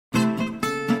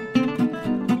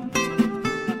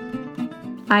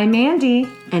I'm Mandy.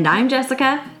 And I'm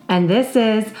Jessica. And this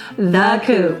is The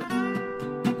Coop.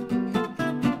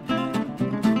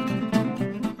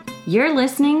 You're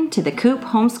listening to the Coop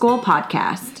Homeschool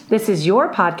Podcast. This is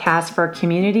your podcast for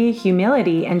community,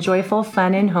 humility, and joyful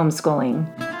fun in homeschooling.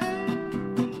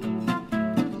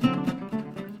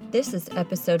 This is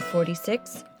episode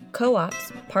 46,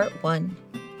 Co-ops, Part 1.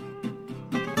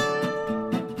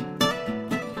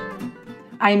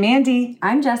 I'm Mandy.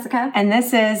 I'm Jessica. And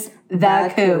this is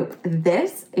The Coop.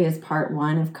 This is part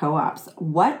 1 of co-ops.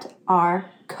 What are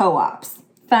co-ops?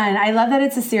 Fun. I love that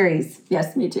it's a series.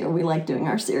 Yes, me too. We like doing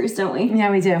our series, don't we?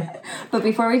 Yeah, we do. But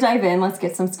before we dive in, let's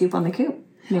get some scoop on the Coop.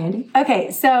 Mandy?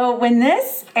 Okay, so when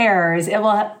this airs,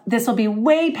 this will be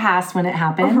way past when it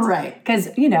happens. Right. Because,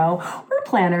 we're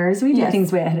planners. We do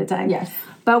things way ahead of time. Yes.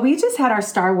 But we just had our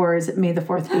Star Wars May the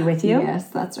 4th be with you. Yes,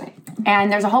 that's right.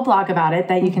 And there's a whole blog about it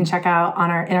that you can check out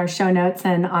in our show notes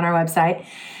and on our website.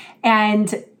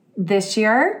 And this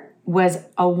year was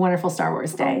a wonderful Star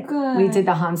Wars day. Oh, good. We did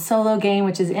the Han Solo game,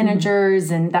 which is integers,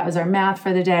 and that was our math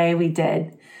for the day. We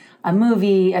did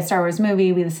a Star Wars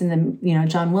movie. We listened to,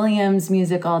 John Williams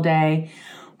music all day.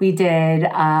 We did,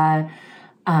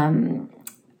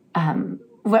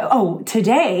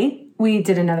 today we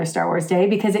did another Star Wars day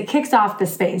because it kicks off the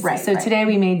space. Right. Today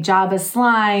we made Jabba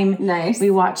slime. Nice. We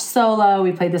watched Solo.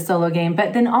 We played the Solo game.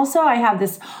 But then also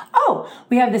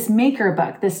we have this maker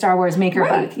book, this Star Wars maker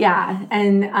book. Yeah.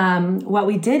 And what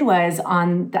we did was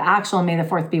on the actual May the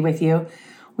 4th be with you,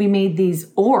 we made these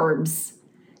orbs.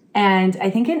 And I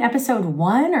think in episode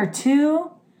 1 or 2,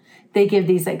 they give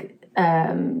these they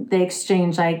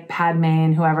exchange Padme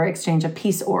and whoever exchange a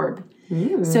peace orb.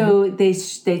 Ooh. So they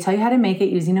tell you how to make it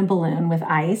using a balloon with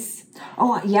ice.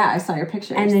 Oh, yeah, I saw your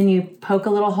pictures. And then you poke a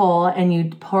little hole and you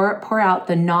pour out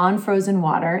the non-frozen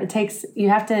water. You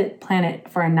have to plan it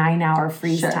for a 9-hour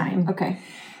freeze time. Okay.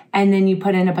 And then you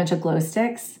put in a bunch of glow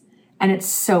sticks and it's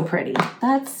so pretty.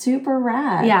 That's super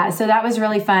rad. Yeah, so that was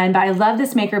really fun. But I love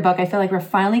this maker book. I feel like we're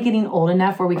finally getting old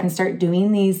enough where we can start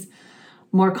doing these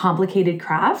more complicated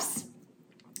crafts.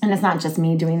 And it's not just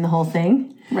me doing the whole thing.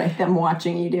 Right, them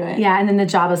watching you do it. Yeah, and then the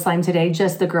Jabba slime today,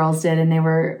 just the girls did, and they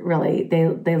were really,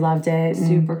 they loved it.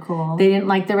 Super cool. They didn't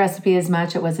like the recipe as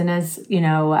much. It wasn't as,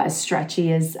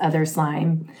 stretchy as other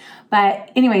slime.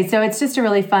 But anyway, so it's just a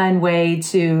really fun way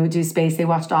to do space. They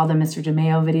watched all the Mr.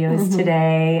 DeMeo videos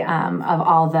today of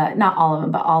all the, not all of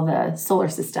them, but all the solar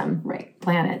system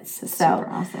planets. So, super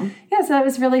awesome. Yeah, so that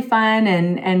was really fun,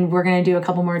 and we're going to do a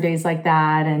couple more days like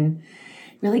that, and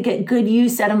really get good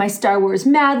use out of my Star Wars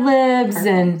Mad Libs. Perfect.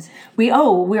 And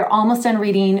we're almost done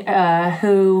reading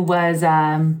who was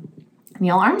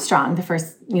Neil Armstrong, the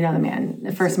first,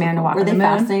 the first man to walk on the moon. Were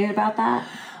they fascinated about that?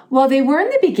 Well, they were in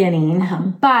the beginning,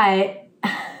 but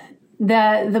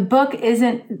the book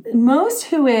isn't, most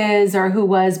who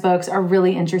was books are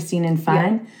really interesting and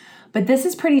fun. Yeah. But this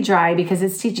is pretty dry because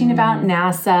it's teaching about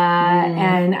NASA,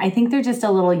 and I think they're just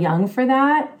a little young for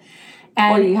that.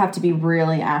 Or you have to be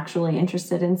really actually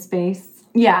interested in space.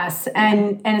 Yes,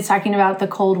 and it's talking about the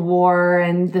Cold War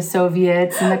and the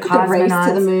Soviets and the cosmonauts. The race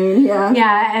to the moon, yeah.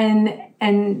 Yeah,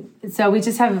 and so we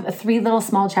just have 3 little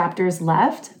small chapters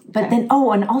left. But then,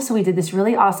 and also we did this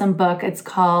really awesome book. It's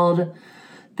called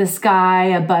The Sky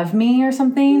Above Me or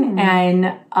something,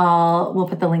 and we'll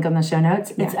put the link on the show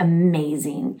notes. Yeah. It's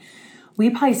amazing. We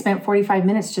probably spent 45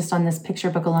 minutes just on this picture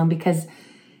book alone because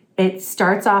it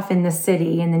starts off in the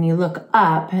city, and then you look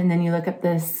up, and then you look at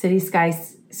the city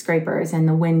skyscrapers and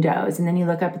the windows, and then you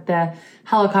look up at the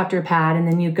helicopter pad, and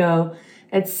then you go,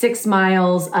 it's 6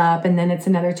 miles up, and then it's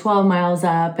another 12 miles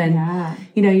up, and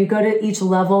you go to each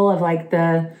level of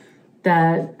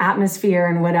the atmosphere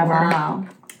and whatever. Wow.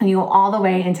 And you go all the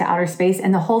way into outer space,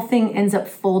 and the whole thing ends up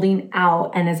folding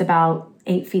out and is about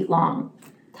 8 feet long.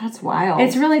 That's wild.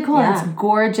 It's really cool. Yeah. It's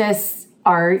gorgeous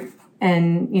art.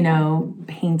 And,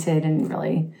 painted and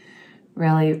really,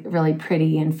 really, really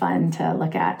pretty and fun to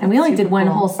look at. And we only did one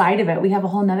whole side of it. We have a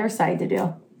whole nother side to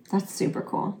do. That's super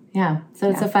cool. Yeah.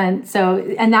 So it's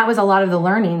and that was a lot of the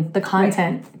learning, the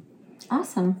content. Right.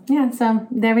 Awesome. Yeah. So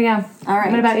there we go. All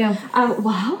right. What about you?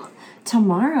 Well,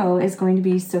 tomorrow is going to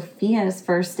be Sophia's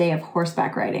first day of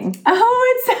horseback riding.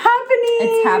 Oh, it's happening.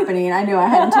 It's happening. I know I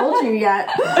hadn't told you yet.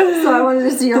 So I wanted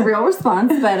to see your real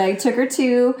response. But I took her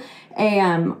to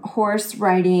a horse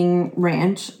riding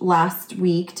ranch last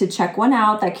week to check one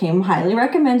out that came highly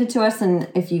recommended to us. And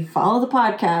if you follow the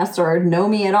podcast or know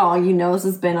me at all, you know this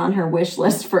has been on her wish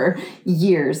list for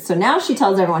years. So now she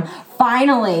tells everyone,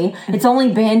 finally, it's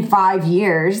only been 5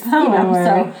 years.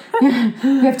 So we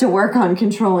have to work on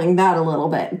controlling that a little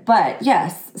bit. But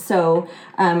yes, so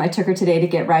I took her today to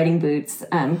get riding boots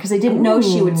because I didn't know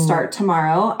she would start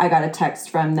tomorrow. I got a text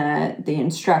from the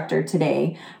instructor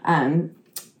today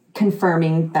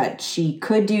confirming that she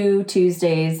could do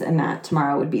Tuesdays and that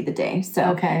tomorrow would be the day.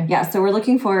 So yeah, so we're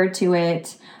looking forward to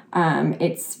it.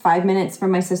 It's 5 minutes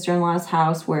from my sister-in-law's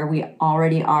house where we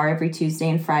already are every Tuesday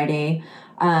and Friday.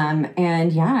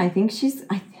 And yeah, I think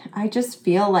I just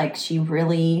feel like she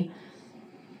really,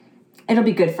 it'll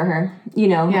be good for her,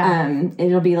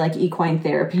 it'll be like equine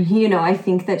therapy. I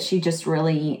think that she just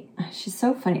really, she's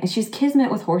so funny. She's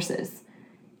kismet with horses.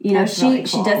 She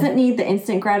doesn't need the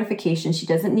instant gratification. She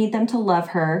doesn't need them to love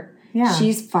her. Yeah.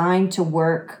 She's fine to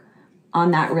work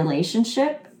on that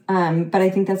relationship. But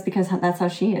I think that's because that's how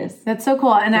she is. That's so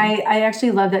cool. And I actually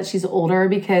love that she's older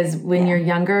because when you're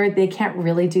younger, they can't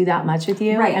really do that much with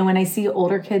you. Right. And when I see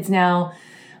older kids now,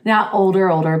 not older,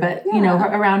 but,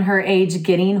 around her age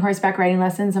getting horseback riding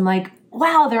lessons, I'm like,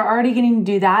 wow, they're already getting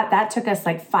to do that. That took us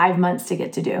like 5 months to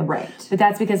get to do. Right. But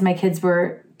that's because my kids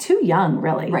were too young,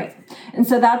 really. Right. And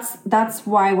so that's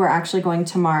why we're actually going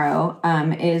tomorrow,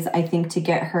 is I think to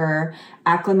get her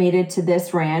acclimated to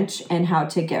this ranch and how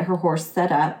to get her horse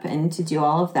set up and to do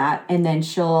all of that. And then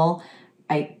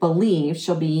I believe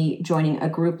she'll be joining a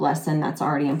group lesson that's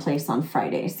already in place on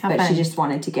Fridays. But she just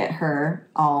wanted to get her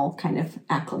all kind of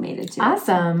acclimated to it.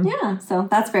 Awesome. Yeah. So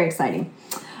that's very exciting.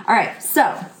 All right.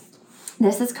 So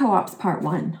this is co-ops part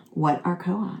 1. What are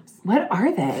co-ops? What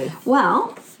are they?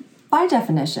 Well, by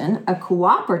definition, a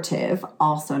cooperative,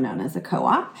 also known as a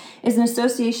co-op, is an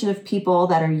association of people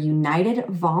that are united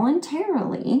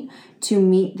voluntarily to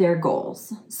meet their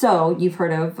goals. So you've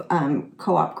heard of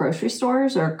co-op grocery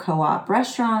stores or co-op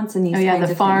restaurants and these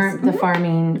kinds of things. The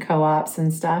farming co-ops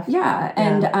and stuff. Yeah,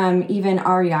 and even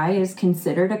REI is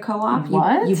considered a co-op.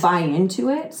 What? You buy into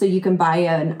it, so you can buy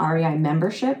an REI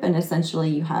membership, and essentially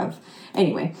you have...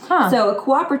 Anyway, so a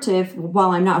cooperative,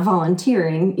 while I'm not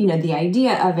volunteering, the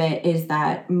idea of it is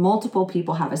that multiple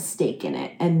people have a stake in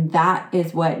it. And that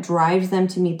is what drives them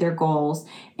to meet their goals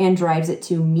and drives it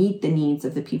to meet the needs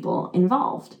of the people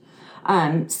involved.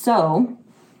 So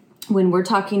when we're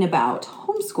talking about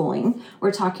homeschooling,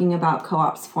 we're talking about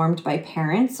co-ops formed by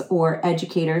parents or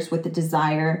educators with the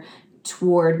desire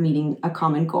toward meeting a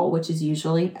common goal, which is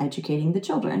usually educating the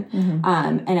children. Mm-hmm.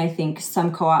 And I think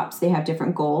some co-ops, they have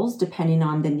different goals depending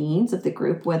on the needs of the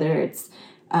group, whether it's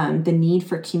the need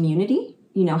for community,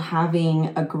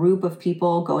 having a group of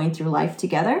people going through life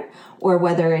together, or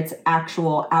whether it's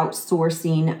actual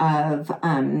outsourcing of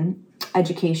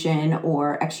education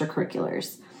or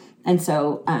extracurriculars. And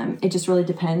so it just really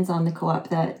depends on the co-op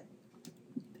that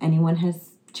anyone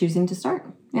has choosing to start.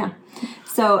 Yeah.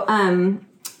 So,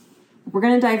 we're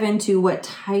going to dive into what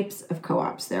types of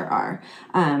co-ops there are.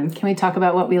 Can we talk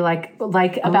about what we like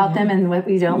about them and what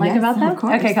we don't like about them? Of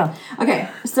course. Okay, cool. Okay,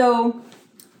 so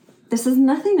this is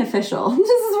nothing official. This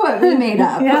is what we made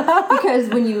up. Because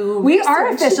when you we are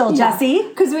official, Jessie.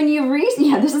 Because when you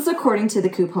this is according to the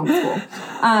Coop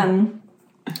Homeschool.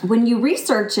 When you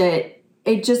research it,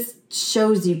 it just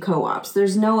shows you co-ops.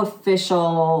 There's no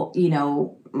official,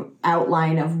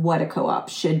 outline of what a co-op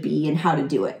should be and how to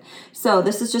do it. So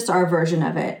this is just our version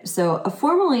of it. So a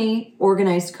formally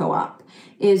organized co-op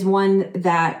is one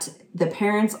that the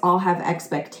parents all have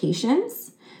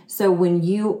expectations. So when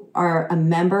you are a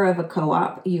member of a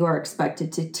co-op, you are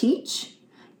expected to teach.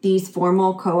 These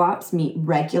formal co-ops meet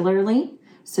regularly.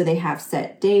 So they have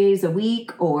set days a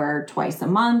week or twice a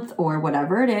month or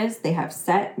whatever it is. They have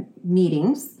set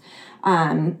meetings.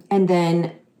 And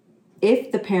then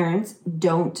if the parents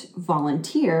don't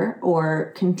volunteer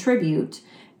or contribute,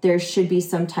 there should be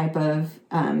some type of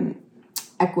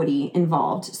equity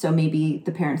involved. So maybe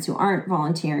the parents who aren't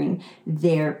volunteering,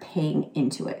 they're paying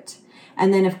into it.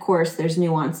 And then, of course, there's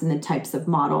nuance in the types of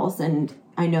models. And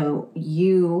I know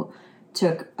you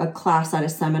took a class at a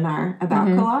seminar about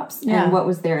co-ops. Yeah. And what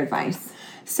was their advice?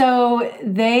 So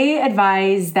they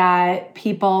advise that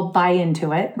people buy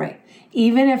into it. Right.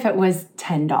 Even if it was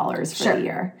 $10 for the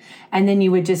year. And then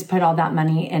you would just put all that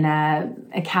money in a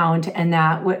account and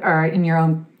that or in your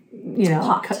own,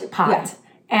 pot. Yeah.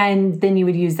 And then you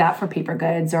would use that for paper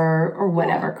goods or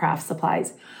whatever craft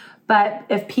supplies. But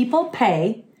if people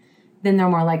pay, then they're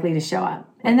more likely to show up.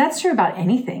 And that's true about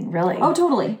anything, really. Oh,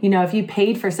 totally. You know, if you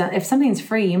paid for if something's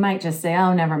free, you might just say,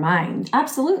 oh, never mind.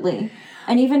 Absolutely.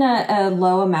 And even a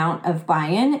low amount of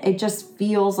buy-in, it just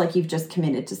feels like you've just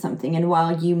committed to something. And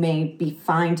while you may be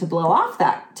fine to blow off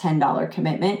that $10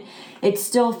 commitment, it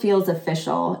still feels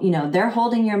official. You know, they're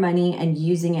holding your money and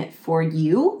using it for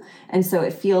you. And so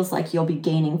it feels like you'll be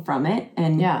gaining from it.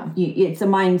 And it's a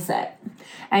mindset.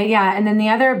 And then the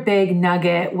other big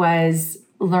nugget was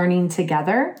learning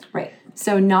together. Right.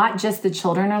 So not just the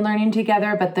children are learning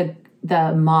together, but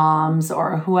the moms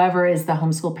or whoever is the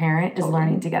homeschool parent is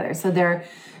learning together. So they're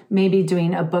maybe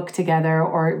doing a book together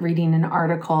or reading an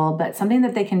article, but something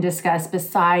that they can discuss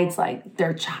besides like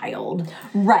their child.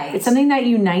 Right. It's something that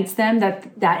unites them,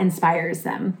 that inspires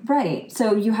them. Right.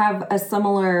 So you have a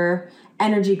similar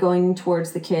energy going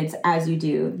towards the kids as you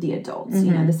do the adults.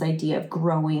 You know, this idea of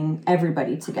growing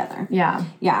everybody together. Yeah.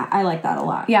 Yeah, I like that a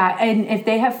lot. Yeah, and if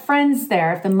they have friends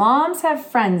there, if the moms have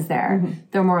friends there,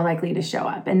 they're more likely to show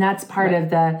up. And that's part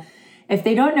of if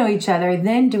they don't know each other,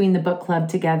 then doing the book club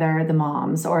together, the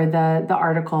moms, or the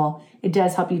article, it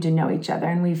does help you to know each other.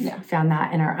 And we've found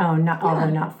that in our own, although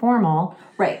not formal.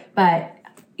 Right. But,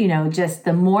 you know, just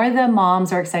the more the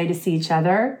moms are excited to see each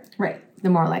other, right, the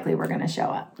more likely we're going to show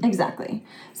up. Exactly.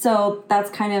 So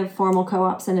that's kind of formal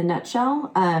co-ops in a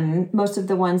nutshell. Most of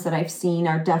the ones that I've seen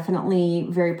are definitely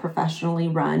very professionally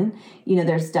run. You know,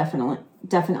 there's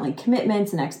definitely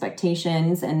commitments and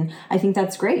expectations. And I think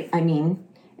that's great. I mean,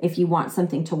 if you want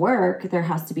something to work, there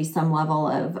has to be some level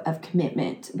of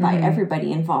commitment by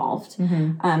everybody involved,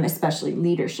 especially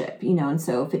leadership, you know. And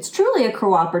so if it's truly a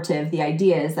cooperative, the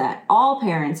idea is that all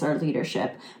parents are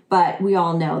leadership, but we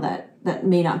all know that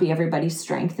may not be everybody's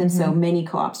strength. And so many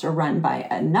co-ops are run by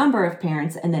a number of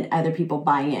parents and then other people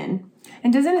buy in.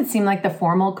 And doesn't it seem like the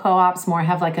formal co-ops more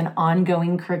have like an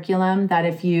ongoing curriculum that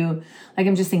if you, like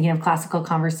I'm just thinking of classical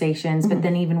conversations, but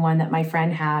then even one that my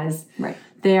friend has, right,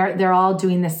 they're all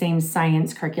doing the same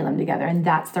science curriculum together, and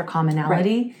that's their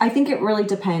commonality. Right. I think it really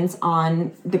depends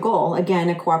on the goal. Again,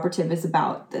 a cooperative is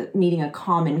about meeting a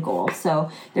common goal.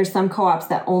 So there's some co-ops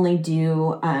that only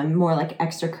do more like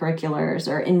extracurriculars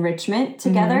or enrichment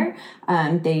together.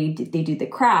 They do the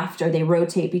craft, or they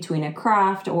rotate between a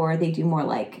craft, or they do more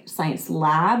like science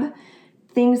lab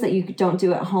things that you don't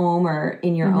do at home or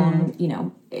in your own, you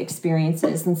know,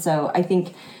 experiences. And so I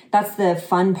think that's the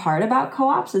fun part about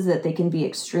co-ops, is that they can be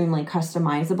extremely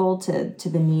customizable to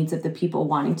the needs of the people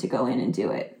wanting to go in and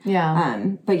do it. Yeah.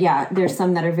 But yeah, there's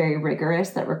some that are very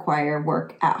rigorous that require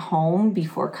work at home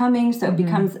before coming. So it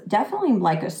becomes definitely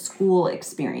like a school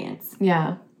experience.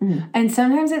 Yeah. And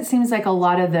sometimes it seems like a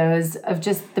lot of those of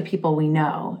just the people we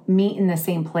know meet in the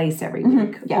same place every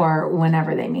week or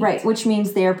whenever they meet. Right, which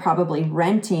means they're probably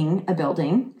renting a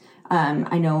building.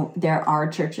 I know there are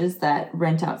churches that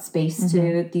rent out space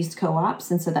to these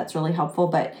co-ops, and so that's really helpful.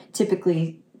 But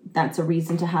typically, that's a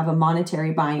reason to have a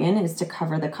monetary buy-in, is to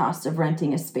cover the cost of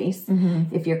renting a space.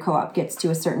 If your co-op gets to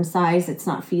a certain size, it's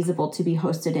not feasible to be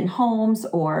hosted in homes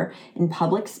or in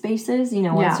public spaces. You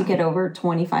know, once you get over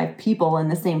 25 people in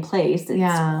the same place,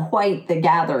 it's quite the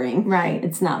gathering. Right.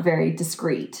 It's not very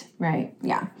discreet. Right.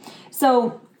 Yeah.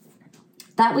 So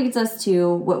that leads us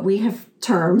to what we have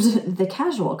termed the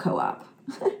casual co-op.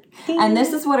 And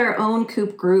this is what our own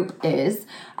Coop group is.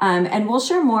 And we'll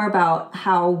share more about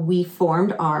how we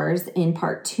formed ours in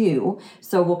part 2.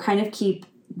 So we'll kind of keep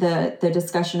the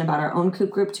discussion about our own Coop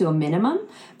group to a minimum,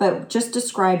 but just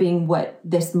describing what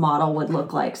this model would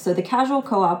look like. So the casual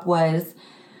co-op was,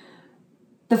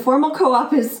 the formal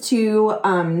co-op is too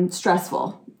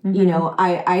stressful. You know,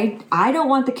 I don't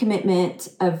want the commitment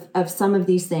of some of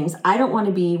these things. I don't want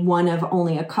to be one of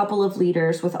only a couple of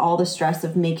leaders with all the stress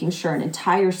of making sure an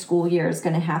entire school year is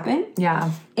going to happen.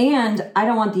 Yeah. And I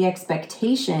don't want the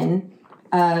expectation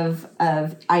of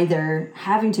either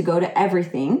having to go to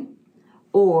everything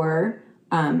or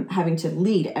having to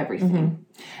lead everything.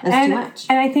 That's too much.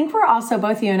 And I think we're also,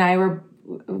 both you and I, were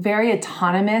very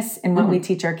autonomous in what we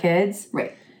teach our kids.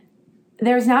 Right.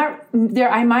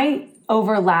 I might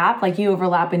overlap, like you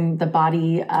overlap in the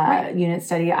body unit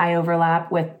study, I overlap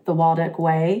with the Waldock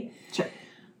Way. Sure.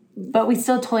 But we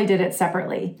still totally did it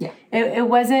separately. Yeah. It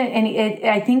wasn't any,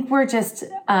 I think we're just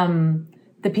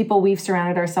the people we've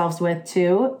surrounded ourselves with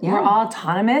too. Yeah. We're all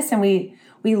autonomous, and we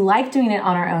like doing it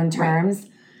on our own terms,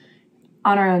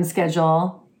 on our own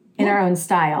schedule, in our own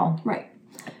style. Right.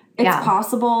 It's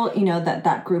possible, you know,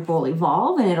 that group will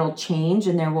evolve and it'll change,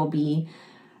 and there will be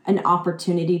an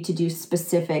opportunity to do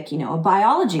specific, you know, a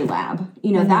biology lab.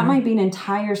 You know, that might be an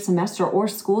entire semester or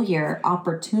school year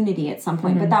opportunity at some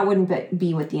point, but that wouldn't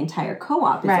be what the entire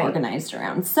co-op is organized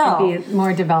around. So it'd be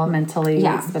more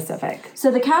developmentally specific. So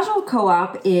the casual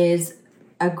co-op is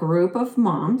a group of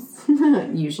moms,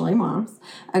 usually moms,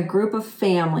 a group of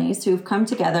families who've come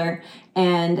together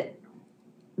and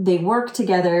they work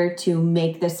together to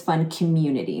make this fun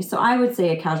community. So I would say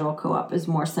a casual co-op is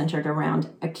more centered around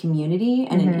a community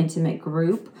and an intimate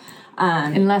group.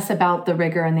 And less about the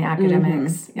rigor and the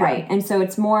academics. Yeah. Right. And so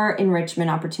it's more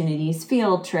enrichment opportunities,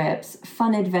 field trips,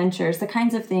 fun adventures, the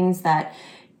kinds of things that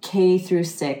K through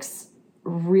 6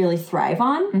 really thrive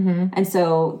on. And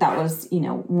so that was,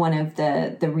 one of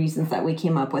the reasons that we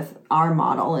came up with our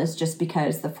model, is just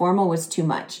because the formal was too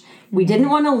much. We didn't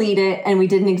want to lead it, and we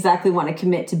didn't exactly want to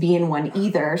commit to be in one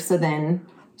either.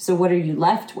 So what are you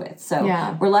left with? So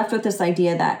we're left with this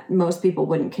idea that most people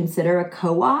wouldn't consider a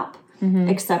co-op,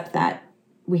 except that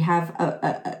we have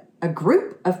a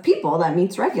group of people that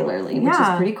meets regularly, which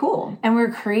is pretty cool. And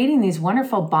we're creating these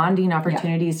wonderful bonding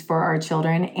opportunities for our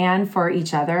children and for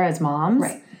each other as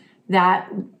moms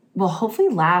that will hopefully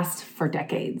last for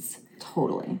decades.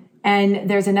 Totally. And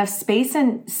there's enough space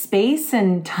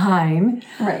and time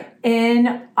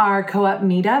in our co-op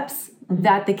meetups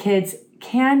that the kids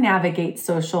can navigate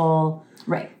social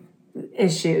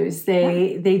issues.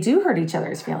 They do hurt each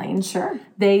other's feelings. Sure.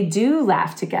 They do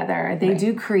laugh together. They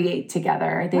do create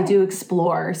together. They do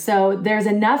explore. So there's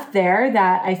enough there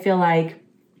that I feel like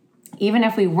even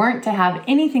if we weren't to have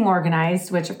anything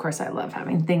organized, which of course I love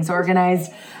having things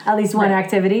organized, at least one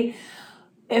activity,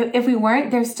 if we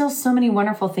weren't, there's still so many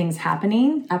wonderful things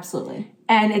happening. Absolutely.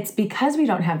 And it's because we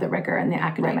don't have the rigor in the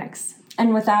academics.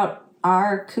 And without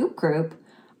our Coop group,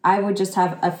 I would just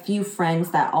have a few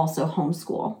friends that also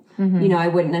homeschool. I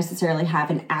wouldn't necessarily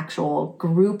have an actual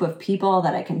group of people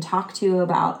that I can talk to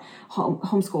about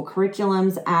homeschool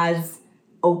curriculums as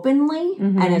openly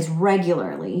and as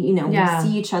regularly. We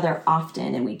see each other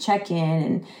often and we check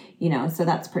in, and so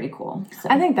that's pretty cool. So.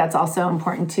 I think that's also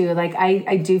important too. Like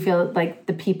I do feel like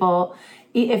the people,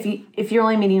 if you're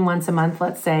only meeting once a month,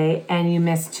 let's say, and you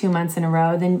miss 2 months in a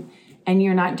row, and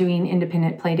you're not doing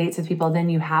independent play dates with people, then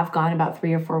you have gone about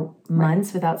 3 or 4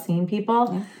 months without seeing people.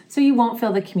 Yeah. So you won't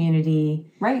feel the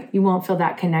community. Right. You won't feel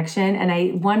that connection. And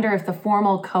I wonder if the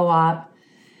formal co-op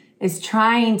is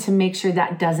trying to make sure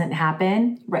that doesn't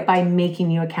happen by making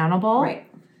you accountable. Right.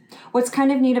 What's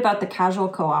kind of neat about the casual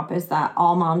co-op is that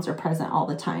all moms are present all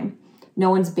the time. No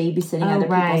one's babysitting other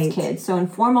people's kids. So in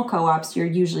formal co-ops, you're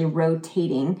usually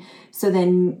rotating. So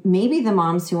then maybe the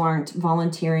moms who aren't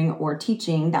volunteering or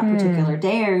teaching that particular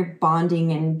day are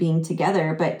bonding and being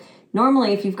together. But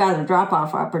normally, if you've got a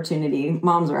drop-off opportunity,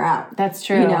 moms are out. That's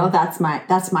true. That's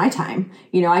my time.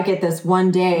 I get this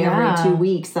one day every 2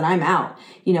 weeks that I'm out,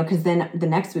 because then the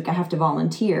next week I have to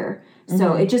volunteer.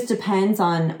 So it just depends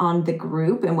on the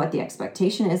group and what the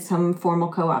expectation is. Some formal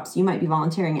co-ops, you might be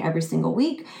volunteering every single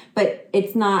week, but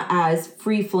it's not as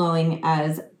free-flowing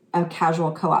as a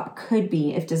casual co-op could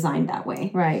be if designed that way.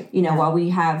 Right. While we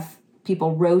have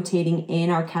people rotating in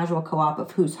our casual co-op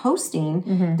of who's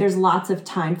hosting, there's lots of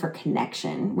time for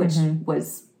connection, which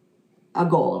was a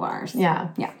goal of ours.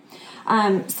 Yeah. Yeah.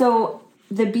 So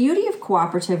the beauty of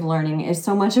cooperative learning is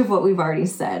so much of what we've already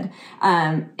said.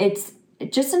 It's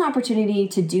just an opportunity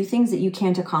to do things that you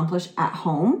can't accomplish at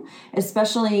home,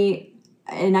 especially,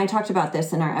 and I talked about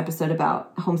this in our episode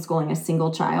about homeschooling a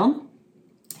single child,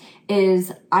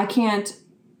 is I can't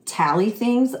tally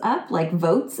things up like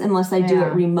votes unless I do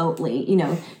it remotely.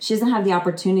 She doesn't have the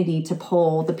opportunity to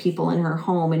poll the people in her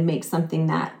home and make something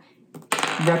that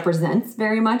represents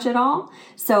very much at all.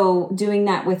 So doing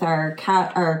that with our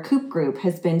Coop group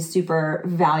has been super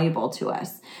valuable to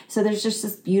us. So there's just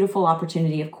this beautiful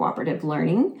opportunity of cooperative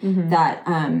learning that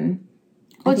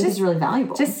I think is really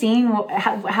valuable. Just seeing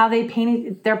how they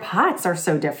painted their pots are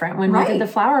so different when we did the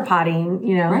flower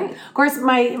potting, Right. Of course,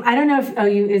 I don't know if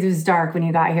it was dark when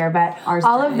you got here, but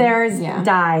all of theirs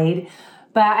died.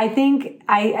 But I think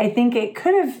it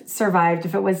could have survived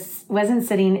if it wasn't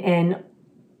sitting in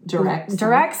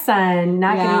direct sun,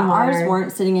 not getting water. Ours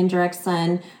weren't sitting in direct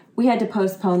sun. We had to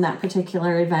postpone that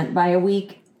particular event by a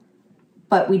week,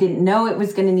 but we didn't know it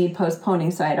was going to need postponing,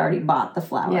 so I had already bought the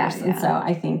flowers, and so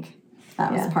I think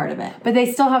that was part of it. But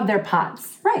they still have their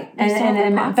pots, right? But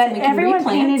everyone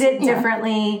painted it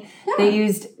differently. Yeah. They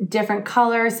used different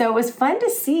colors, so it was fun to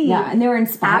see. Yeah, and they were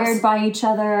inspired by each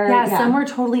other. Yeah, some were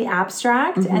totally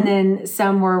abstract, and then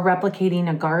some were replicating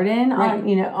a garden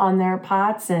on their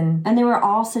pots, and they were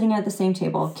all sitting at the same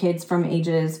table. Kids from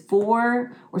ages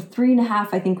 4 or 3.5,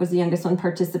 I think was the youngest one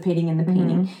participating in the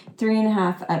painting.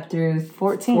 3.5 up through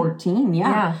 14.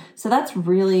 Yeah. So that's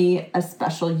really a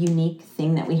special, unique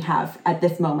thing that we have at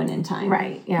this moment in time.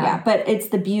 Right. Yeah. Yeah. But it's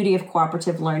the beauty of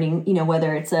cooperative learning,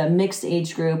 whether it's a mixed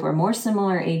age group or more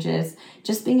similar ages,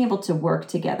 just being able to work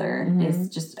together is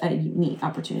just a neat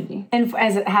opportunity. And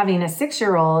as having the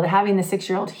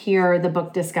 6-year-old hear the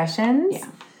book discussions,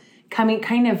 coming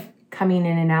in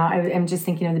and out. I'm just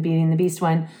thinking of the Beauty and the Beast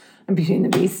one. Beauty and the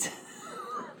Beast.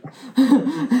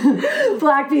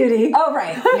 Black Beauty. Oh,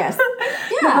 right. Yes.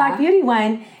 The Black Beauty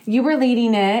one, you were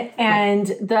leading it, and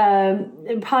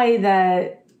probably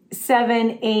the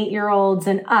 7-8-year-olds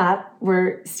and up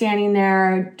were standing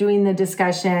there doing the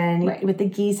discussion with the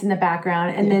geese in the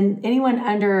background. And then anyone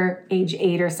under age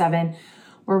 8 or 7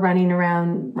 were running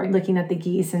around looking at the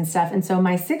geese and stuff. And so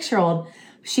my 6-year-old,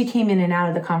 she came in and out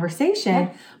of the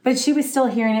conversation, but she was still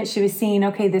hearing it. She was seeing,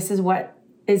 okay, this is what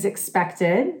is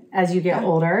expected as you get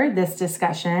older, this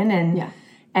discussion.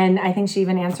 And I think she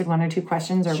even answered 1 or 2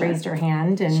 questions or raised her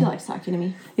hand. And she likes talking to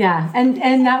me. Yeah. And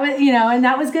that was, and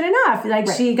that was good enough. Like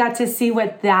she got to see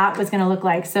what that was going to look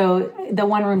like. So the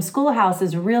one room schoolhouse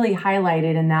is really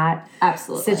highlighted in that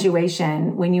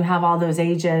situation when you have all those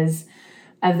ages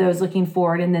of those looking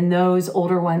forward and then those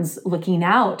older ones looking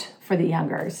out for the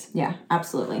youngers. Yeah,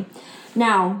 absolutely.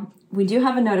 Now, we do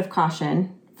have a note of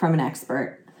caution from an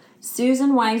expert.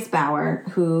 Susan Wise Bauer,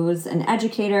 who's an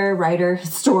educator, writer,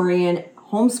 historian,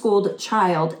 homeschooled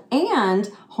child,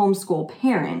 and homeschool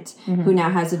parent who now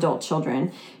has adult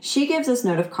children. She gives us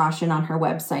note of caution on her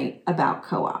website about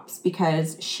co-ops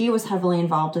because she was heavily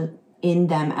involved in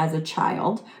them as a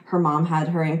child. Her mom had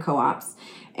her in co-ops.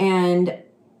 And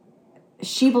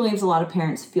she believes a lot of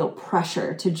parents feel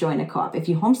pressure to join a co-op. If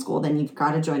you homeschool, then you've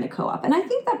got to join a co-op. And I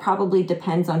think that probably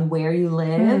depends on where you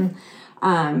live.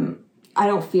 I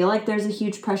don't feel like there's a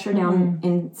huge pressure down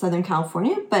in Southern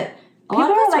California, but a lot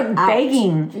of us are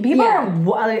begging. People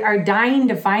are dying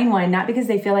to find one, not because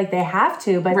they feel like they have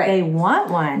to, but they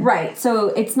want one. Right. So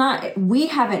it's not, we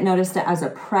haven't noticed it as a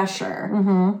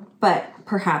pressure, but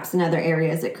perhaps in other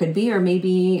areas it could be, or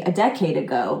maybe a decade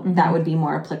ago that would be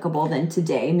more applicable than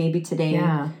today. Maybe today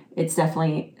it's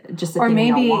definitely just a thing we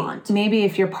don't want. Maybe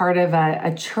if you're part of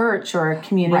a church or a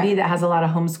community that has a lot of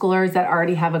homeschoolers that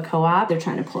already have a co-op. They're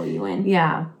trying to pull you in.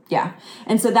 Yeah. Yeah.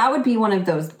 And so that would be one of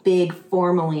those big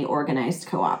formally organized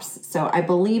co-ops. So I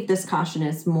believe this caution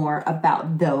is more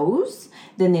about those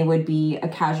than they would be a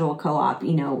casual co-op,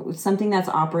 something that's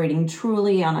operating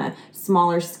truly on a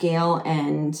smaller scale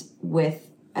and with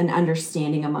an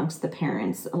understanding amongst the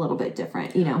parents a little bit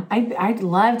different, I'd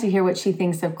love to hear what she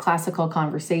thinks of classical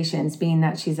conversations, being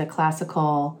that she's a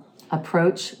classical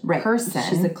approach person.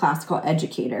 She's a classical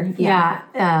educator. Yeah.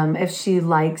 If she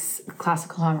likes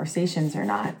classical conversations or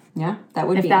not. Yeah, that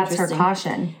would be interesting. If that's her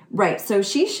caution. Right. So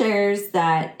she shares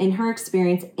that in her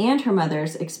experience and her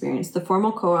mother's experience, the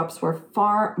formal co-ops were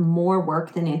far more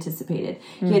work than anticipated.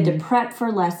 You had to prep for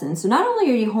lessons. So not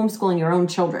only are you homeschooling your own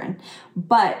children,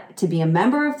 but to be a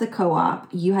member of the co-op,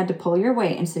 you had to pull your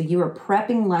weight. And so you were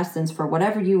prepping lessons for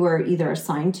whatever you were either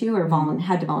assigned to or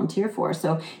had to volunteer for.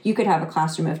 So you could have a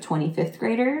classroom of 25th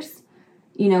graders,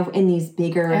 in these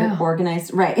bigger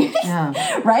organized, right?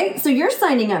 Right? So you're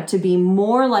signing up to be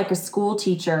more like a school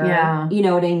teacher, you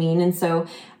know what I mean? And so,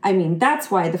 that's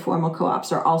why the formal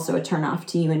co-ops are also a turnoff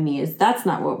to you and me, is that's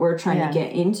not what we're trying to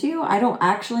get into. I don't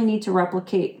actually need to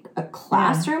replicate a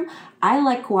classroom. I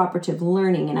like cooperative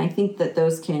learning, and I think that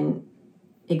those can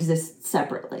exist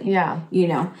separately. Yeah.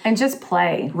 And just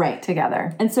play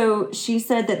together. And so she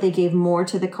said that they gave more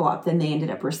to the co-op than they ended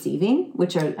up receiving,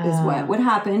 which is what would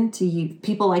happen to you,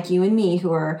 people like you and me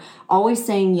who are always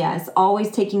saying yes,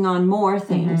 always taking on more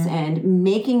things and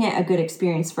making it a good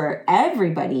experience for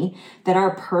everybody, that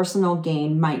our personal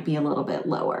gain might be a little bit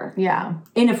lower. Yeah.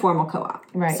 In a formal co-op.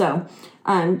 Right. So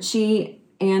she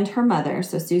and her mother,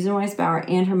 so Susan Wise Bauer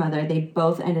and her mother, they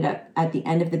both ended up at the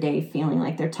end of the day feeling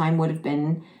like their time would have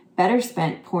been better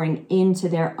spent pouring into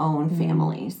their own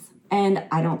families. And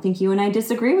I don't think you and I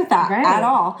disagree with that at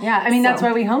all. Yeah, that's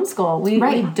why we homeschool. We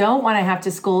don't want to have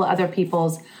to school other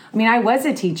people's. I was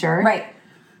a teacher. Right.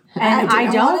 And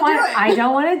I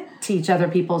don't want to teach other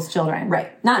people's children.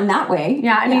 Right. Not in that way.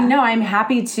 Yeah, no, I'm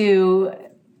happy to,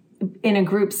 in a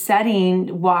group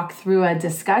setting, walk through a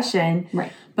discussion.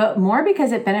 Right. But more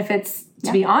because it benefits,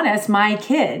 to be honest, my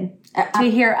kid to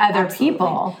hear other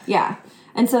people. Yeah.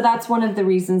 And so that's one of the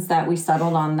reasons that we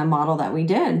settled on the model that we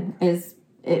did, is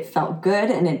it felt good,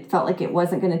 and it felt like it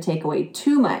wasn't going to take away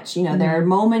too much. You know, there are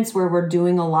moments where we're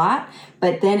doing a lot,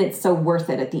 but then it's so worth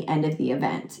it at the end of the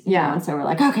event. You know? And so we're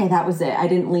like, okay, that was it. I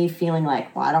didn't leave feeling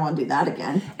like, well, I don't want to do that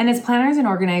again. And as planners and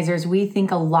organizers, we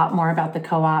think a lot more about the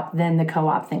co-op than the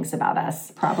co-op thinks about us.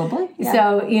 Probably. Yeah.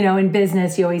 So, you know, in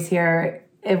business, you always hear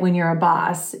when you're a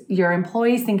boss, your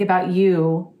employees think about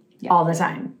you all the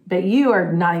time, but you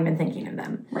are not even thinking of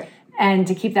them. Right. And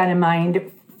to keep that in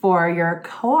mind, for your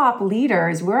co-op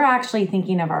leaders, we're actually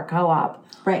thinking of our co-op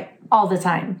all the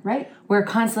time. Right. We're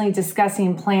constantly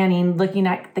discussing, planning, looking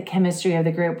at the chemistry of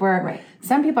the group, where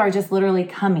some people are just literally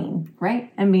coming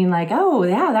and being like, oh,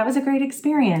 yeah, that was a great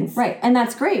experience. Right. And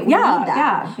that's great. We need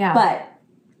that. Yeah. But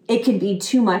it could be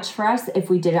too much for us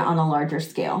if we did it on a larger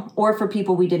scale, or for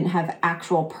people we didn't have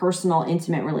actual personal,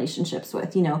 intimate relationships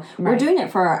with. You know, we're doing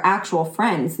it for our actual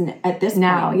friends at this point.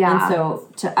 And so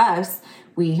to us,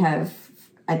 we have,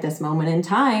 at this moment in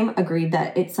time, agreed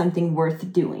that it's something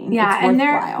worth doing. Yeah, it's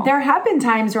worthwhile. And there have been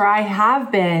times where I have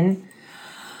been,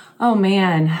 oh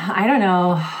man, I don't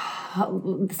know,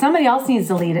 somebody else needs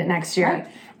to lead it next year. Right.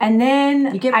 And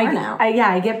then you get burned out.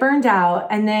 I get burned out,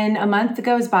 and then a month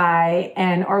goes by,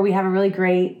 or we have a really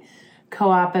great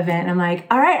co-op event, and I'm like,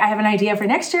 all right, I have an idea for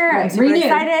next year. I'm super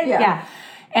excited. Yeah.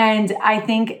 And I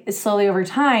think slowly over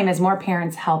time, as more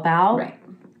parents help out,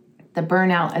 the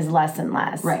burnout is less and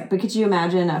less. Right. But could you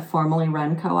imagine a formally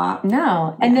run co-op?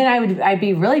 No. And then I'd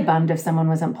be really bummed if someone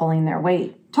wasn't pulling their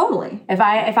weight. Totally. If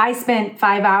I spent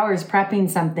 5 hours prepping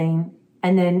something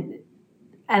and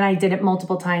I did it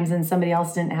multiple times and somebody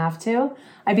else didn't have to,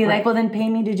 I'd be like, well, then pay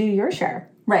me to do your share.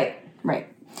 Right.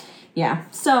 Yeah.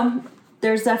 So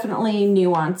there's definitely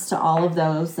nuance to all of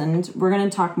those. And we're going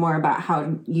to talk more about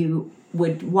how you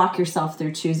would walk yourself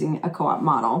through choosing a co-op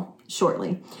model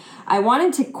shortly. I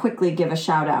wanted to quickly give a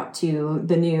shout out to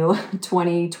the new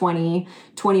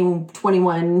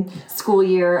 2020-2021 school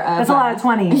year. That's a lot of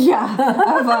 20.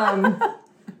 Yeah.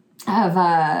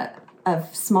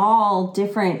 Of small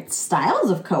different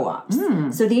styles of co-ops.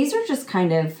 So these are just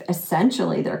kind of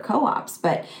essentially they're co-ops,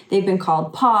 but they've been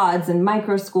called pods and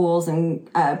micro schools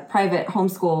and private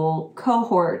homeschool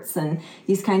cohorts and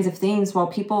these kinds of things. While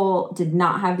people did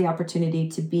not have the opportunity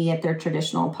to be at their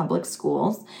traditional public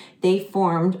schools, they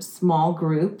formed small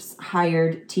groups,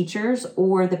 hired teachers,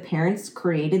 or the parents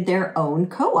created their own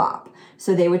co-op.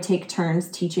 So they would take turns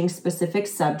teaching specific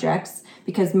subjects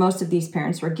because most of these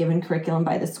parents were given curriculum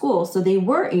by the school. So they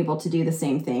were able to do the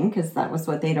same thing because that was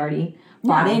what they'd already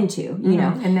bought into, you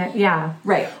know? And that,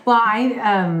 right. Well,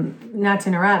 I, not to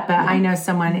interrupt, but I know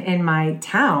someone in my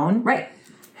town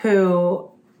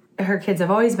who her kids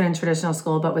have always been in traditional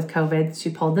school, but with COVID, she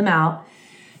pulled them out.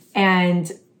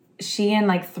 And she and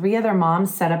like 3 other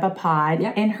moms set up a pod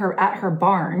at her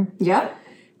barn. Yep.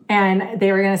 And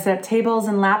they were going to set up tables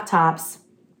and laptops,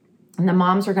 and the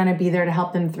moms were going to be there to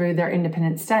help them through their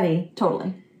independent study.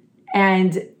 Totally.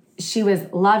 And she was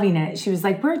loving it. She was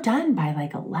like, we're done by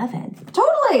like 11.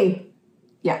 Totally.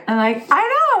 Yeah. I'm like,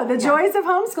 I know, the joys of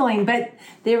homeschooling. But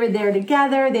they were there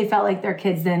together. They felt like their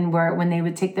kids then were, when they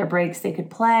would take their breaks, they could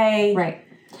play. Right.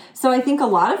 So I think a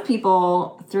lot of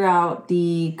people throughout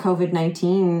the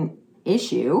COVID-19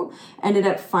 issue ended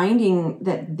up finding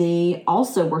that they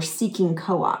also were seeking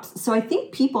co-ops. So I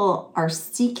think people are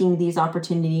seeking these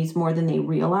opportunities more than they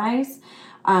realize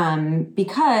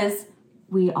because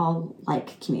we all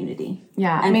like community.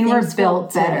 Yeah, and I mean, we're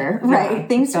built better, right?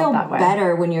 Things feel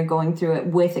better when you're going through it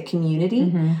with a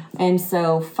community. And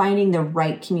so finding the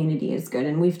right community is good.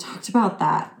 And we've talked about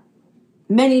that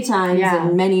many times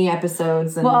in many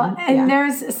episodes. And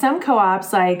there's some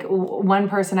co-ops, like one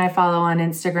person I follow on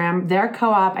Instagram, their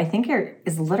co-op, I think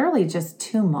is literally just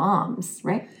 2 moms.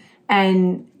 Right.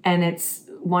 And it's,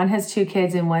 one has 2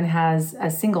 kids and one has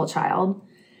a single child.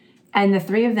 And the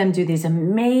 3 of them do these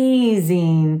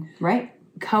amazing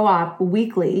co-op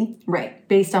weekly. Right.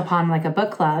 Based upon like a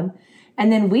book club.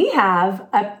 And then we have,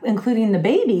 including the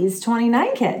babies,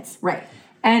 29 kids. Right.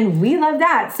 And we love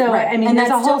that. So, I mean, and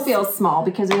that still feels small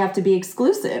because we have to be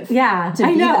exclusive. Yeah. To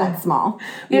be that small.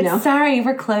 You know? Sorry,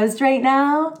 we're closed right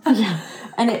now. Yeah.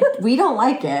 And we don't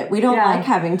like it. We don't like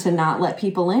having to not let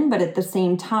people in, but at the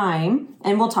same time,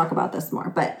 and we'll talk about this more,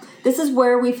 but this is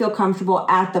where we feel comfortable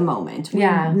at the moment. We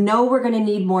know we're going to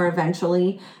need more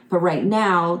eventually, but right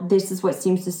now, this is what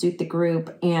seems to suit the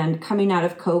group. And coming out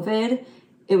of COVID,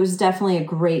 it was definitely a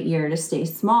great year to stay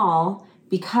small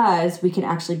because we can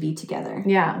actually be together.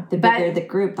 Yeah. The bigger the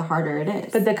group, the harder it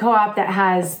is. But the co-op that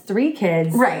has 3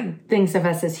 kids thinks of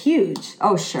us as huge.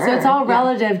 Oh, sure. So it's all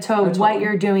relative to what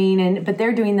you're doing, but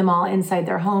they're doing them all inside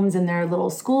their homes in their little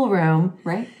schoolroom.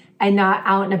 Right. and not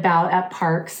out and about at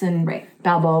parks and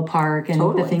Balboa Park and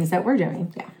the things that we're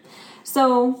doing. Yeah.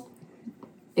 So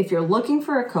if you're looking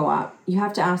for a co-op, you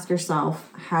have to ask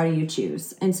yourself, how do you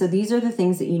choose? And so these are the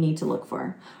things that you need to look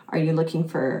for. Are you looking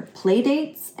for play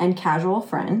dates and casual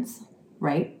friends,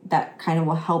 right? That kind of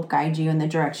will help guide you in the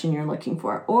direction you're looking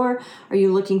for. Or are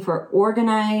you looking for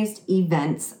organized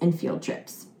events and field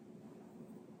trips?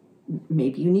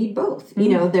 Maybe you need both. You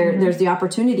know, there's the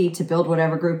opportunity to build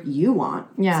whatever group you want.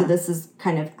 Yeah. So this is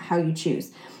kind of how you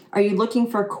choose. Are you looking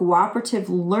for cooperative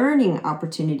learning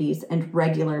opportunities and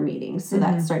regular meetings? So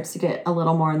that starts to get a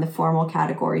little more in the formal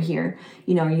category here.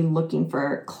 You know, are you looking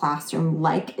for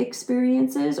classroom-like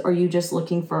experiences, or are you just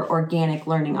looking for organic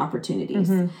learning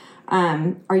opportunities?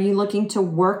 Are you looking to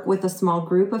work with a small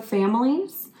group of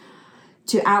families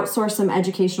to outsource some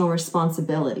educational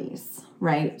responsibilities,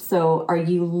 right? So are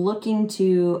you looking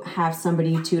to have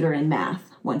somebody tutor in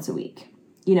math once a week?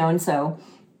 You know, and so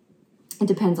it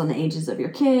depends on the ages of your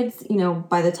kids. You know,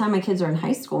 by the time my kids are in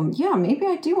high school, yeah, maybe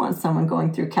I do want someone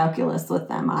going through calculus with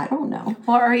them. I don't know.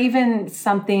 Or even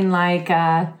something like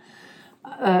a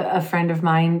friend of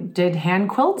mine did hand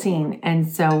quilting. And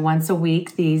so once a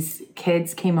week, these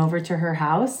kids came over to her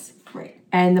house. Right.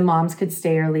 And the moms could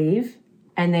stay or leave.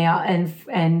 And they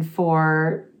and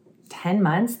for 10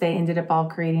 months, they ended up all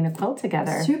creating a quilt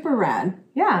together. Super rad.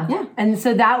 Yeah. Yeah. And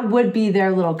so that would be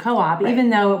their little co-op, even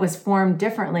though it was formed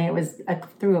differently. It was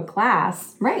through a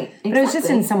class. Right. Exactly. But it was just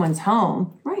in someone's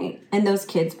home. Right. And those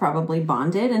kids probably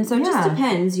bonded. And so it just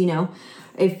depends, you know.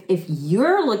 If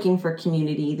you're looking for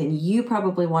community, then you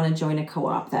probably want to join a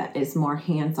co-op that is more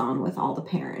hands-on with all the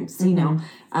parents, you know.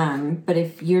 But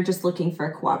if you're just looking for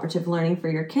cooperative learning for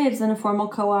your kids, then a formal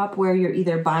co-op where you're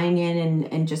either buying in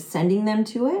and just sending them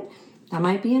to it, that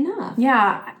might be enough.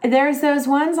 Yeah. There's those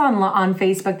ones on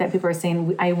Facebook that people are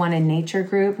saying, I want a nature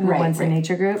group. Who wants a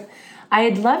nature group?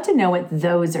 I'd love to know what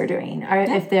those are doing. Or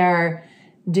if they're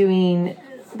doing...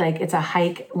 like it's a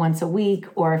hike once a week,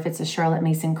 or if it's a Charlotte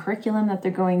Mason curriculum that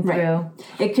they're going through.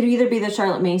 It could either be the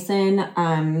Charlotte Mason,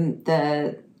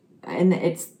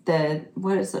 it's the,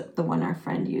 what is it, the one our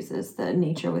friend uses, the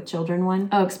Nature with Children one?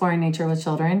 Oh, Exploring Nature with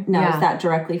Children. No, is that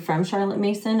directly from Charlotte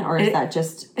Mason, or is that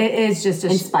just... It is just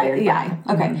inspired by.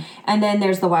 Okay. And then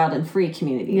there's the Wild and Free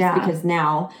communities, because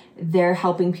now they're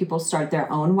helping people start their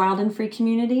own Wild and Free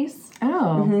communities.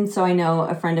 Oh. So I know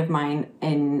a friend of mine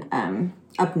in...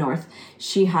 up north,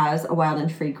 she has a Wild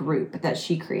and Free group that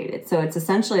she created. So it's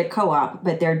essentially a co-op,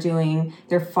 but they're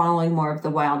following more of the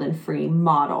Wild and Free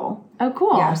model. Oh,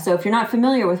 cool. Yeah. So if you're not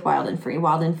familiar with Wild and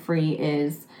Free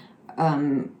is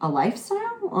a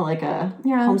lifestyle, or like a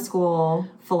homeschool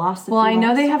philosophy. Well, I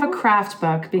know they have a craft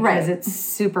book because it's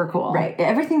super cool. Right.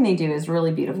 Everything they do is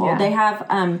really beautiful. Yeah. They have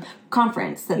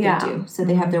conference that they do. So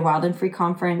they have their Wild and Free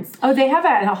conference. Oh, they have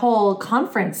a whole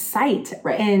conference site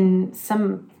in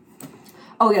some...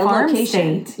 farm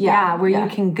location. State. Yeah, where you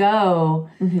can go.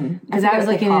 Because I was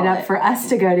looking it up for us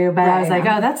to go to, but I was like,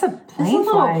 oh, that's a plane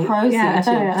flight.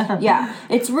 Yeah,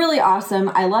 it's really awesome.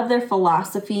 I love their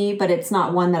philosophy, but it's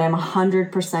not one that I'm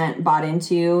 100% bought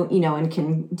into, you know, and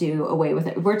can do away with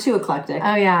it. We're too eclectic.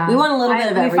 Oh, yeah. We want a little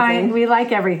bit of everything. We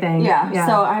like everything. Yeah,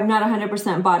 so I'm not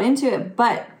 100% bought into it,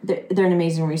 but they're an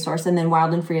amazing resource. And then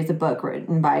Wild and Free is a book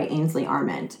written by Ainsley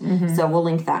Arment. So we'll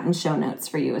link that in show notes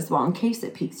for you as well, in case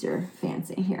it piques your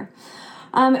fancy here.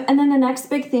 And then the next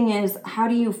big thing is, how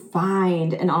do you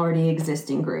find an already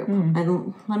existing group?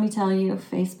 And let me tell you,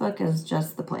 Facebook is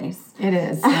just the place. It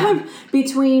is.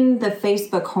 Between the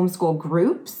Facebook homeschool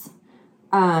groups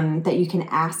that you can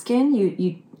ask in,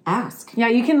 you ask. Yeah,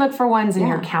 you can look for ones in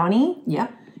your county.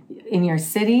 Yep. In your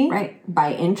city. Right.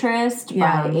 By interest,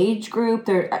 by age group.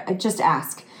 Just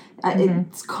ask.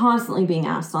 It's constantly being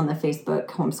asked on the Facebook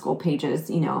homeschool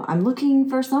pages, you know, I'm looking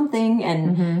for something,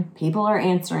 and people are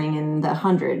answering in the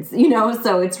hundreds, you know,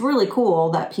 so it's really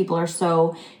cool that people are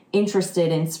so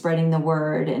interested in spreading the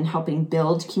word and helping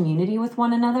build community with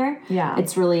one another. Yeah.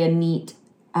 It's really a neat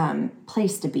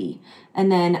place to be.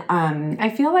 And then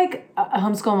I feel like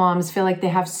homeschool moms feel like they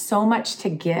have so much to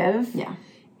give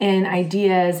in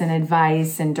ideas and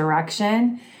advice and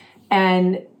direction.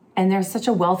 And there's such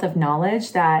a wealth of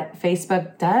knowledge that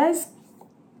Facebook does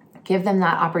give them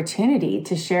that opportunity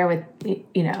to share with,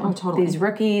 you know, these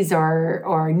rookies or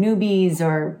newbies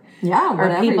or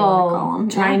whatever people you want to call them.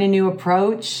 Trying a new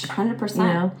approach. 100%. You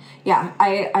know? Yeah,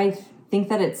 I think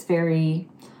that it's very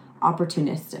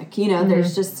opportunistic. You know,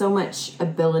 there's just so much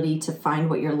ability to find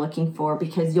what you're looking for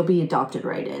because you'll be adopted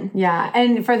right in. Yeah,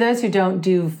 and for those who don't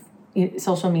do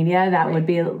social media, that would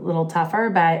be a little tougher.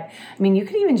 But I mean, you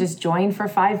could even just join for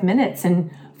 5 minutes and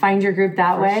find your group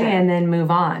that way sure. and then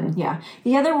move on. Yeah.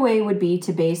 The other way would be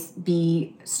to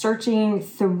be searching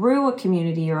through a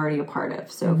community you're already a part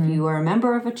of. So if you are a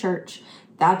member of a church,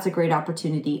 that's a great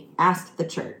opportunity. Ask the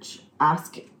church.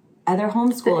 Ask other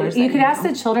homeschoolers. You could ask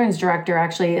the children's director,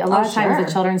 actually. A lot of times sure.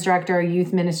 the children's director or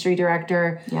youth ministry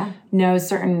director knows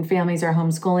certain families are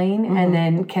homeschooling and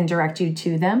then can direct you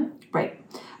to them. Right.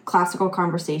 Classical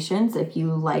Conversations, if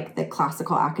you like the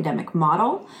classical academic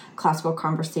model, Classical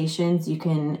Conversations, you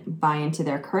can buy into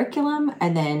their curriculum,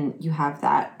 and then you have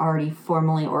that already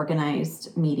formally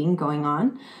organized meeting going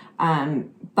on.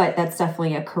 But that's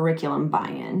definitely a curriculum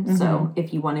buy-in. So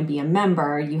if you want to be a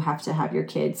member, you have to have your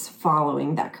kids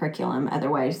following that curriculum.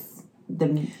 Otherwise,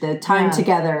 the time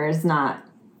together is not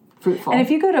fruitful. And if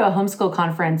you go to a homeschool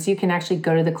conference, you can actually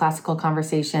go to the Classical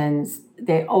Conversations.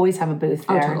 They always have a booth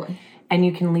there. Oh, totally. And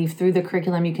you can leave through the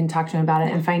curriculum. You can talk to them about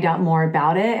it and find out more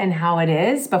about it and how it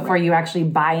is before you actually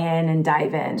buy in and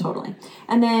dive in. Totally.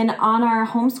 And then on our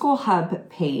Homeschool Hub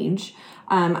page,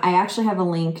 I actually have a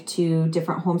link to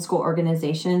different homeschool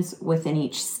organizations within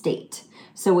each state.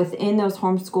 So within those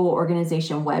homeschool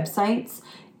organization websites,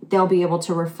 they'll be able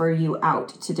to refer you out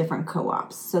to different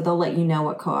co-ops. So they'll let you know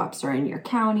what co-ops are in your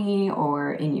county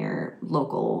or in your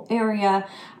local area.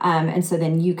 And so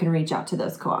then you can reach out to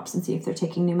those co-ops and see if they're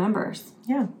taking new members.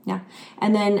 Yeah. Yeah.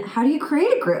 And then how do you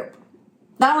create a group?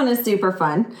 That one is super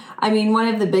fun. I mean, one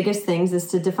of the biggest things is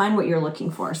to define what you're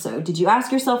looking for. So did you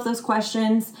ask yourself those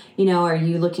questions? You know, are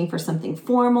you looking for something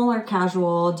formal or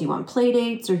casual? Do you want play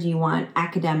dates or do you want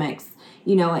academics?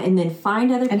 You know, and then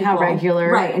find other people. And how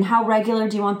regular. Right, and how regular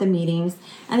do you want the meetings?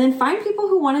 And then find people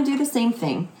who want to do the same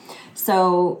thing.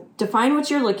 So define what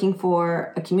you're looking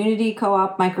for, a community,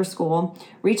 co-op, microschool.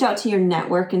 Reach out to your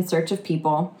network in search of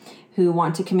people who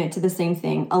want to commit to the same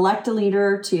thing. Elect a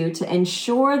leader or two to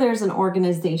ensure there's an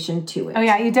organization to it. Oh,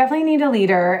 yeah, you definitely need a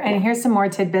leader. And here's some more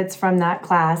tidbits from that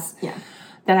class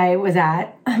that I was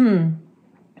at.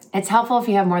 It's helpful if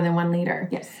you have more than one leader.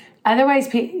 Yes.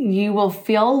 Otherwise, you will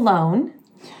feel alone,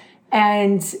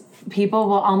 and people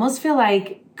will almost feel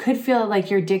like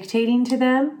you're dictating to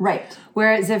them. Right.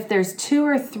 Whereas if there's 2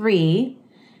 or 3,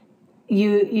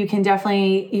 you can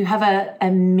definitely, you have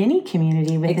a mini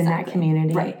community within that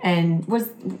community. Right. And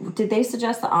did they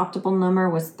suggest the optimal number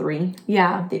was 3?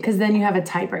 Yeah, because then you have a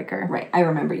tiebreaker. Right. I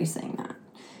remember you saying that.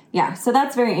 Yeah. So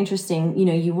that's very interesting. You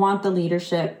know, you want the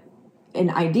leadership, and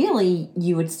ideally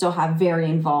you would still have very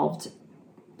involved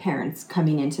parents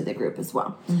coming into the group as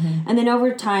well. And then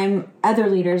over time, other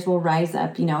leaders will rise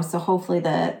up, you know, so hopefully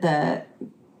the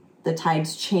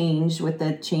tides change with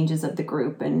the changes of the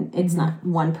group, and it's not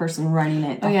one person running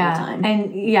it the whole time.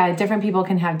 And different people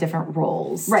can have different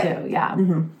roles too. Yeah.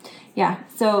 Yeah.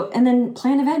 So, and then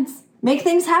plan events. Make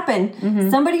things happen.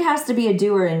 Somebody has to be a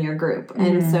doer in your group.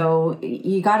 And so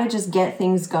you got to just get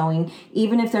things going.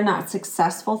 Even if they're not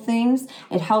successful things,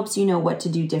 it helps you know what to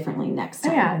do differently next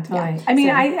time. Oh, yeah, totally. Yeah. I mean,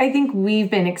 I think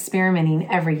we've been experimenting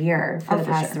every year for the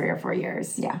past 3 or 4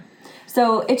 years. Yeah.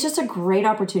 So it's just a great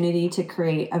opportunity to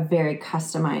create a very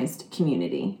customized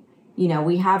community. You know,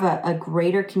 we have a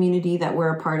greater community that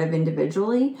we're a part of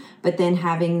individually, but then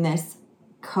having this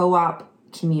co-op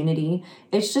community,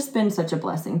 it's just been such a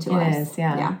blessing to us. It is,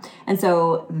 yeah. And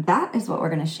so that is what we're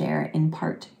going to share in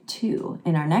part 2.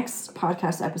 In our next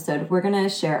podcast episode, we're going to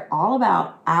share all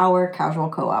about our casual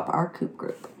co-op, our Coop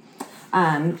group.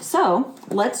 So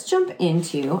let's jump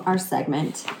into our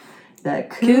segment, the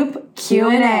Coop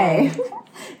Q&A.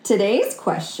 Today's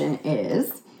question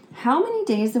is, how many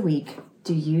days a week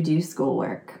do you do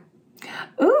schoolwork?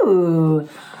 Ooh,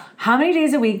 how many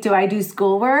days a week do I do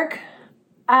schoolwork?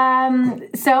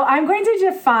 So I'm going to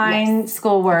define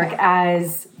schoolwork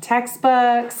as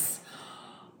textbooks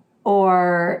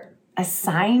or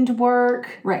assigned work.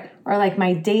 Right. Or like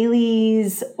my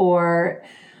dailies or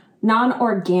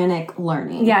non-organic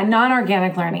learning. Yeah,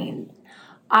 non-organic learning.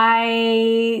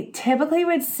 I typically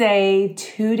would say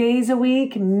 2 days a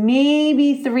week,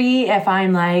 maybe 3 if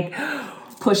I'm like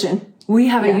pushing. We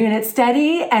have a unit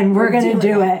study and we're going to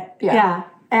do it. Yeah.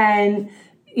 And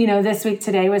you know, this week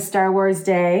today was Star Wars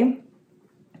Day.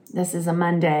 This is a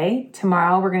Monday.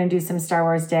 Tomorrow we're going to do some Star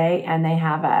Wars Day, and they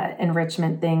have a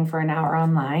enrichment thing for an hour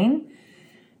online.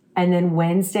 And then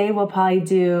Wednesday we'll probably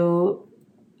do.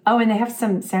 Oh, and they have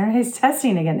some standardized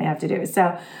testing again they have to do.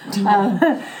 So, so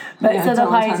they'll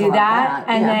probably do that.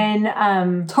 And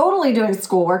then totally doing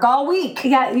schoolwork all week.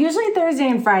 Yeah, usually Thursday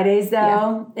and Fridays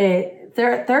though.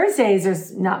 Thursdays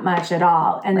there's not much at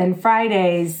all, and then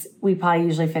Fridays we probably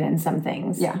usually fit in some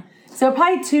things. Yeah. So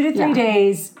probably 2 to 3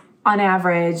 days on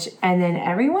average, and then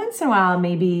every once in a while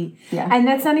maybe. Yeah. And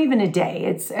that's not even a day;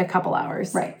 it's a couple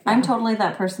hours. Right. Yeah. I'm totally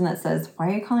that person that says, "Why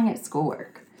are you calling it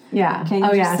schoolwork?" Yeah. Can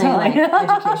you just say like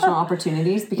educational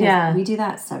opportunities? Because we do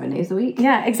that 7 days a week.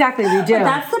 Yeah, exactly. We do. But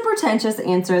that's the pretentious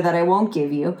answer that I won't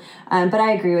give you. But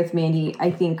I agree with Mandy.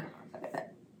 I think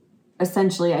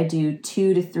essentially I do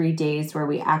 2 to 3 days where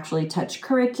we actually touch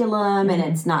curriculum and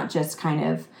it's not just kind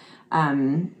of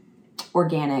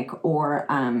organic or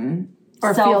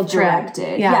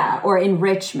self-directed, or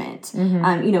enrichment.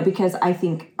 Because I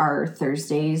think our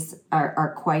Thursdays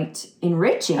are quite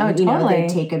enriching. They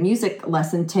take a music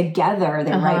lesson together,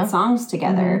 they write songs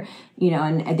together,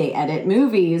 and they edit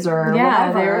movies or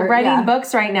whatever. They're writing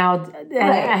books right now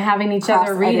and having each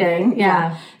other read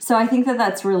it. So I think that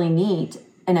that's really neat.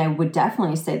 And I would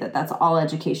definitely say that that's all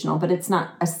educational, but it's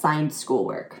not assigned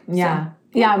schoolwork. Yeah.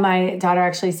 My daughter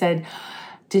actually said,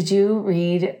 did you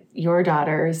read your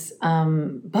daughter's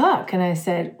book? And I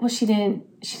said, well, she didn't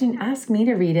ask me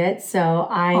to read it, so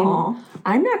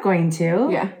I'm not going to.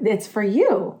 Yeah. It's for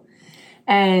you.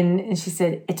 And she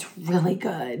said, it's really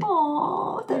good.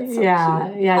 Oh, that's so cute.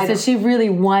 Yeah. So she really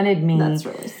wanted me that's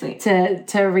really sweet.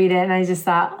 to read it. And I just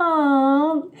thought,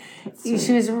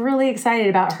 she was really excited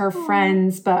about her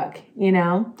friend's book,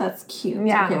 That's cute.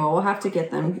 Yeah. Okay, well, we'll have to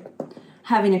get them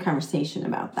having a conversation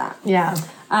about that. Yeah.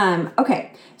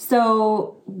 Okay,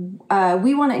 so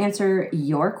we want to answer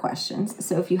your questions.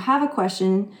 So if you have a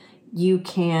question, you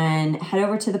can head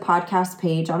over to the podcast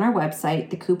page on our website,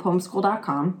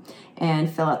 thecoophomeschool.com, and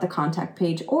fill out the contact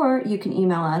page, or you can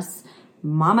email us,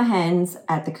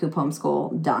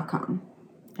 mamahens@thecoophomeschool.com.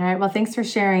 All right. Well, thanks for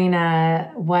sharing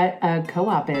what a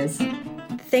co-op is.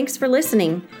 Thanks for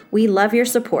listening. We love your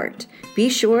support. Be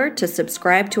sure to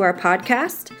subscribe to our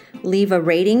podcast, leave a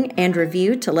rating and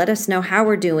review to let us know how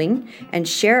we're doing, and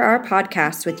share our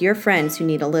podcast with your friends who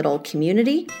need a little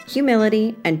community,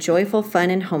 humility, and joyful fun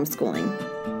in homeschooling.